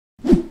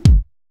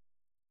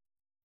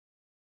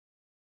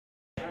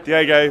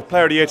Diego,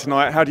 Player of the Year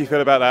tonight. How do you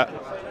feel about that?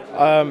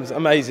 It's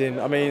amazing.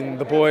 I mean,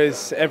 the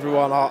boys,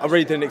 everyone, I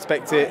really didn't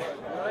expect it.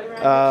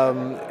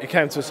 It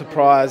came to a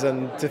surprise,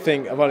 and to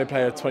think I've only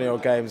played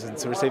 20-odd games and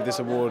to receive this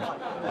award,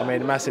 I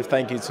mean, a massive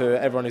thank you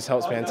to everyone who's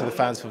helped me and to the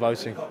fans for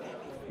voting.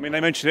 I mean, they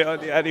mentioned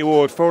it at the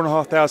award,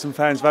 4,500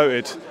 fans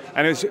voted,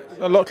 and it's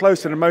a lot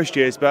closer than most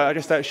years, but I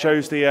guess that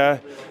shows the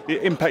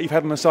impact you've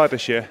had on the side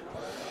this year.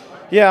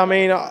 Yeah, I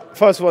mean,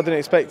 first of all, I didn't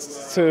expect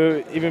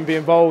to even be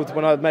involved.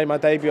 When I made my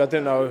debut, I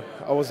didn't know,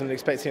 I wasn't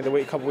expecting it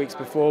a couple of weeks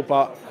before,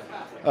 but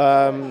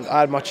I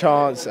had my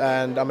chance,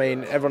 and I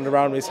mean, everyone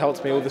around me has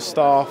helped me, all the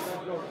staff,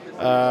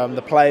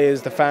 the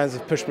players, the fans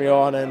have pushed me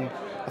on, and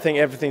I think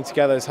everything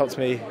together has helped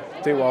me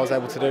do what I was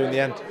able to do in the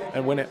end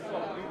and win it.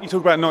 You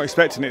talk about not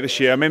expecting it this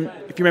year. I mean,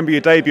 if you remember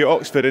your debut at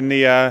Oxford in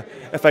the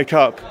FA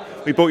Cup,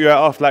 we brought you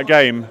out after that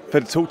game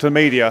to talk to the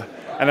media,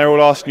 and they're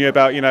all asking you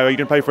about, you know, are you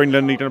going to play for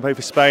England, are you going to play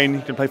for Spain, are you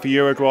going to play for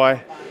Uruguay?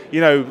 You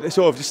know, they're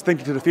sort of just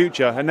thinking to the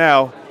future, and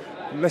now,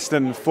 less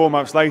than 4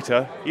 months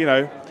later, you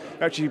know,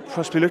 actually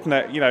possibly looking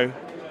at, you know,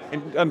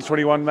 in under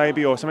 21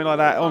 maybe or something like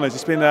that. Honours.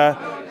 It's been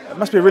it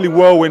must be a really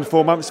whirlwind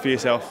 4 months for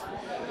yourself.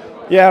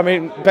 Yeah, I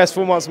mean, best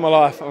 4 months of my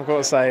life, I've got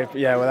to say.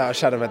 Yeah, without a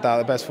shadow of a doubt,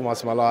 the best 4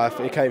 months of my life.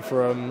 It came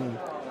from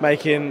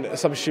making a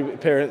substitute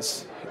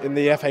appearance in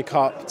the FA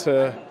Cup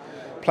to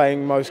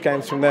playing most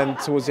games from then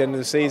towards the end of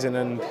the season.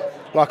 And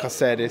like I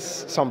said,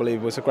 it's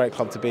unbelievable. It's a great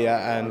club to be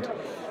at, and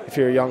if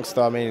you're a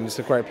youngster, I mean, it's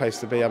a great place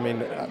to be. I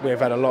mean, we've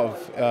had a lot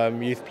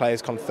of youth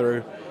players come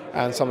through,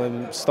 and some of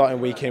them starting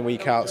week in,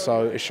 week out.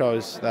 So it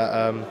shows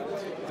that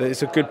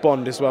it's a good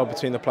bond as well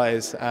between the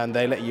players, and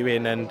they let you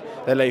in and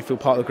they let you feel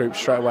part of the group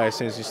straight away as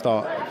soon as you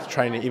start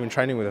training, even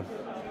training with them.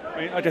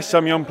 I mean, I guess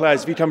some young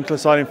players, if you come to the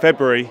side in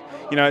February,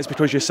 you know, it's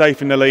because you're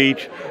safe in the league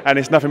and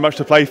it's nothing much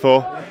to play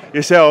for.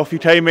 Yourself, you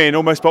came in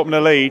almost bottom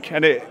of the league,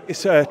 and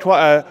it's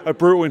quite a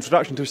brutal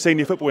introduction to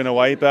senior football in a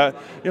way, but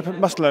you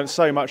must have learned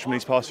so much from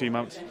these past few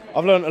months.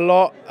 I've learned a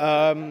lot.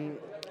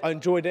 I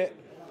enjoyed it.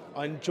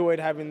 I enjoyed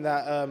having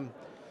that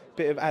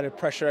bit of added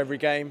pressure every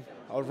game.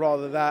 I'd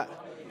rather that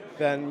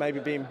than maybe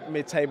being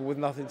mid-table with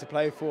nothing to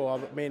play for.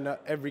 I mean,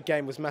 every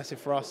game was massive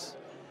for us,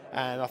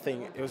 and I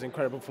think it was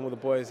incredible from all the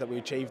boys that we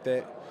achieved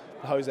it.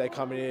 Jose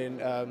coming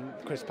in,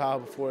 Chris Powell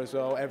before as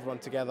well, everyone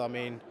together. I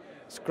mean,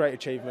 it's a great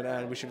achievement,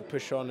 and we should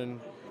push on and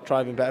try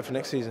even better for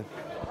next season.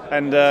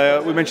 And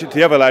we mentioned to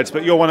the other lads,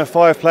 but you're one of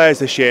 5 players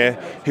this year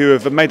who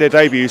have made their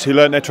debuts, who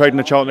learnt their trade in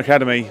the Charlton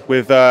Academy,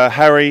 with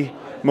Harry,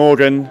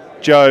 Morgan,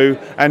 Joe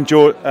and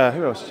who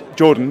else?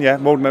 Jordan, yeah,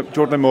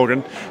 Jordan and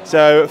Morgan.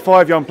 So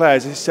 5 young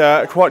players. It's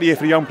quite a year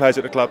for the young players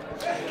at the club.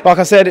 Like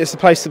I said, it's the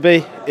place to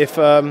be. If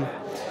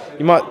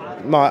you might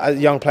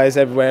young players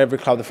everywhere, every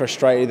club, they're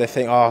frustrated. They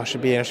think, oh, I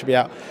should be in, I should be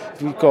out.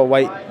 You've got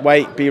to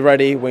wait, be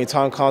ready. When your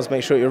time comes,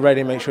 make sure you're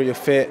ready, make sure you're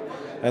fit,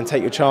 and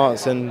take your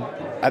chance. And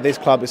at this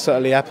club, it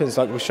certainly happens.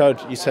 Like we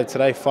showed, you said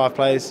today, 5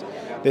 players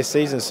this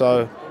season.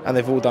 So, and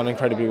they've all done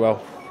incredibly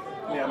well.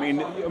 Yeah, I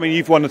mean,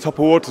 you've won the top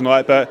award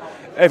tonight, but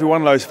every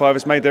one of those 5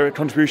 has made their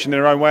contribution in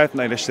their own way, haven't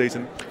they, this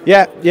season?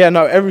 Yeah,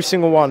 no, every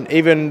single one.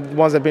 Even the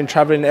ones that have been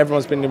travelling,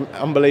 everyone's been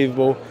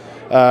unbelievable.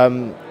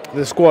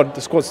 The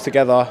squad's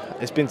together.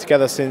 It's been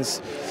together since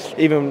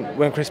even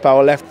when Chris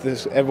Powell left.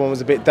 Everyone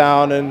was a bit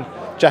down, and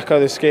Jacko,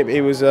 the skip,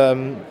 he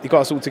got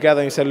us all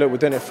together. And he said, "Look, we're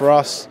doing it for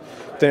us.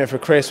 We're doing it for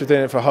Chris. We're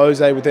doing it for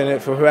Jose. We're doing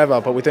it for whoever.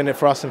 But we're doing it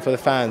for us and for the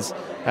fans."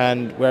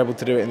 And we're able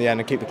to do it in the end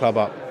and keep the club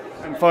up.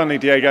 And finally,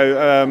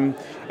 Diego,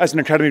 as an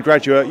academy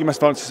graduate, you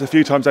must have answered this a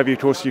few times over your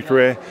course of your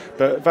career.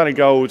 But Valley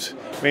Gold,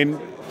 I mean,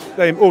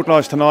 they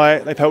organised tonight.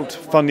 They've helped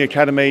fund the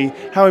academy.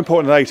 How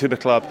important are they to the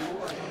club?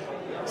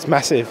 It's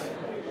massive.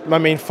 I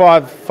mean,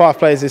 five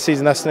players this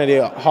season, that's nearly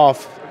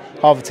half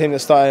a team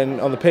that's starting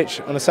on the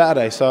pitch on a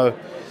Saturday. So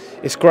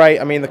it's great.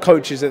 I mean, the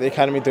coaches at the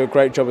academy do a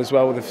great job as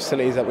well with the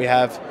facilities that we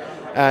have.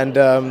 And,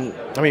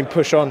 I mean,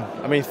 push on.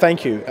 I mean,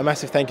 thank you. A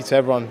massive thank you to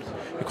everyone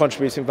who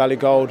contributes in Valley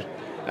Gold.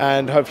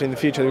 And hopefully in the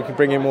future we can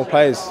bring in more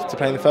players to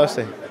play in the first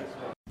team.